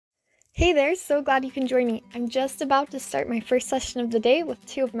Hey there, so glad you can join me. I'm just about to start my first session of the day with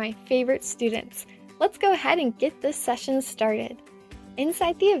two of my favorite students. Let's go ahead and get this session started.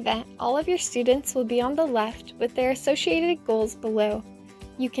 Inside the event, all of your students will be on the left with their associated goals below.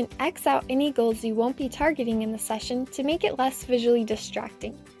 You can X out any goals you won't be targeting in the session to make it less visually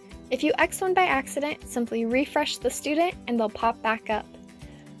distracting. If you X one by accident, simply refresh the student and they'll pop back up.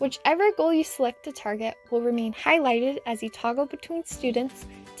 Whichever goal you select to target will remain highlighted as you toggle between students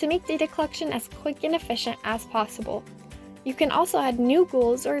to make data collection as quick and efficient as possible. You can also add new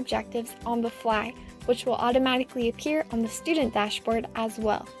goals or objectives on the fly, which will automatically appear on the student dashboard as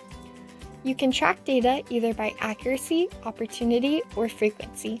well. You can track data either by accuracy, opportunity, or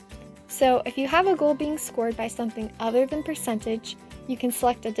frequency. So if you have a goal being scored by something other than percentage, you can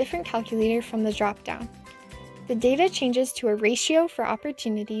select a different calculator from the drop-down. The data changes to a ratio for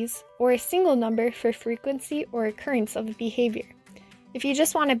opportunities or a single number for frequency or occurrence of a behavior. If you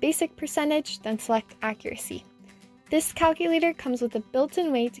just want a basic percentage, then select accuracy. This calculator comes with a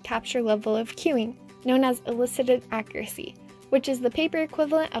built-in way to capture level of queuing, known as elicited accuracy, which is the paper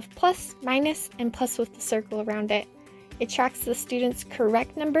equivalent of plus, minus, and plus with the circle around it. It tracks the student's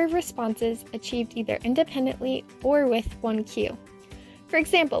correct number of responses achieved either independently or with one cue. For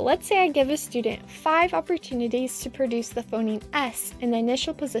example, let's say I give a student 5 opportunities to produce the phoneme S in the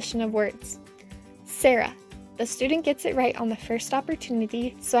initial position of words. Sarah. The student gets it right on the first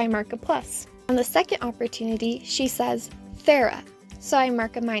opportunity, so I mark a plus. On the second opportunity, she says Thera, so I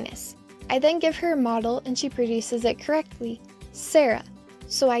mark a minus. I then give her a model and she produces it correctly, Sarah,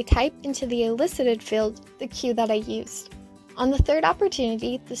 so I type into the elicited field the cue that I used. On the third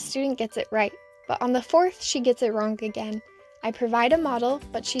opportunity, the student gets it right, but on the fourth, she gets it wrong again. I provide a model,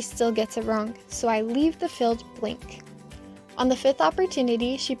 but she still gets it wrong, so I leave the field blank. On the fifth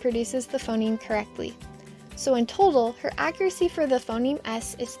opportunity, she produces the phoneme correctly. So in total, her accuracy for the phoneme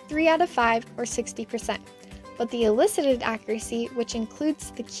S is 3 out of 5 or 60%, but the elicited accuracy, which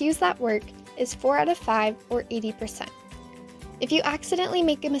includes the cues that work, is 4 out of 5 or 80%. If you accidentally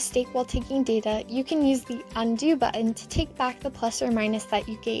make a mistake while taking data, you can use the undo button to take back the plus or minus that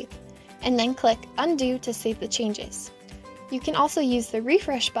you gave, and then click undo to save the changes. You can also use the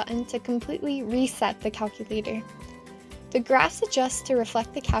refresh button to completely reset the calculator. The graphs adjust to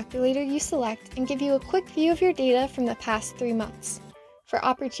reflect the calculator you select and give you a quick view of your data from the past 3 months. For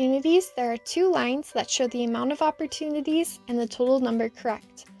opportunities, there are 2 lines that show the amount of opportunities and the total number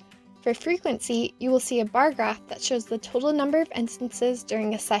correct. For frequency, you will see a bar graph that shows the total number of instances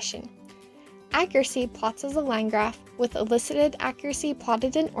during a session. Accuracy plots as a line graph with elicited accuracy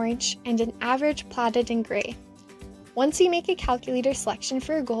plotted in orange and an average plotted in gray. Once you make a calculator selection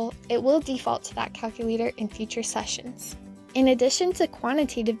for a goal, it will default to that calculator in future sessions. In addition to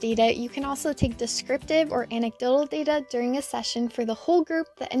quantitative data, you can also take descriptive or anecdotal data during a session for the whole group,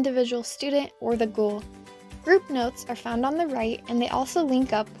 the individual student, or the goal. Group notes are found on the right, and they also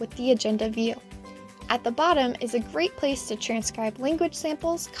link up with the agenda view. At the bottom is a great place to transcribe language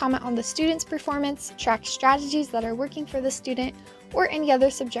samples, comment on the student's performance, track strategies that are working for the student, or any other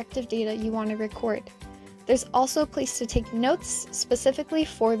subjective data you want to record. There's also a place to take notes specifically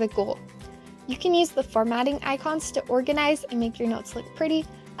for the goal. You can use the formatting icons to organize and make your notes look pretty,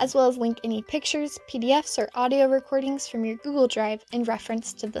 as well as link any pictures, PDFs, or audio recordings from your Google Drive in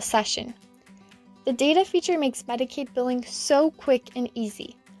reference to the session. The data feature makes Medicaid billing so quick and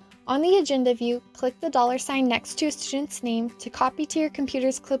easy. On the agenda view, click the $ next to a student's name to copy to your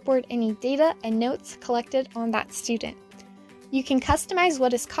computer's clipboard any data and notes collected on that student. You can customize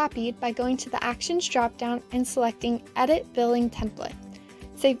what is copied by going to the Actions dropdown and selecting Edit Billing Template.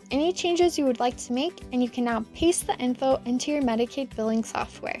 Save any changes you would like to make, and you can now paste the info into your Medicaid billing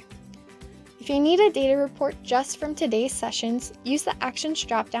software. If you need a data report just from today's sessions, use the Actions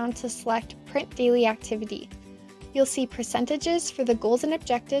dropdown to select Print Daily Activity. You'll see percentages for the goals and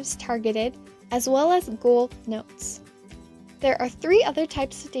objectives targeted, as well as goal notes. There are 3 other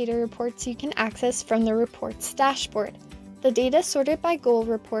types of data reports you can access from the Reports dashboard. The Data Sorted by Goal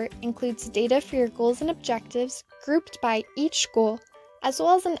report includes data for your goals and objectives grouped by each goal, as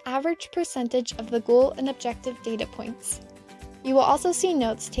well as an average percentage of the goal and objective data points. You will also see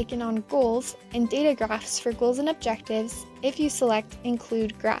notes taken on goals and data graphs for goals and objectives if you select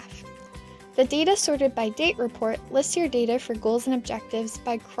Include Graph. The Data Sorted by Date report lists your data for goals and objectives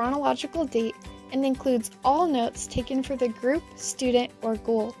by chronological date and includes all notes taken for the group, student, or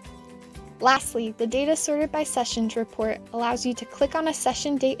goal. Lastly, the Data Sorted by Sessions report allows you to click on a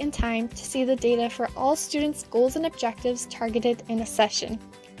session date and time to see the data for all students' goals and objectives targeted in a session.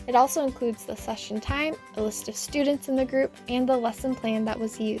 It also includes the session time, a list of students in the group, and the lesson plan that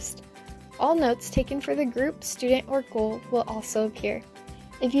was used. All notes taken for the group, student, or goal will also appear.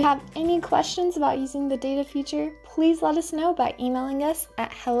 If you have any questions about using the data feature, please let us know by emailing us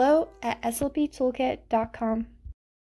at hello@slptoolkit.com.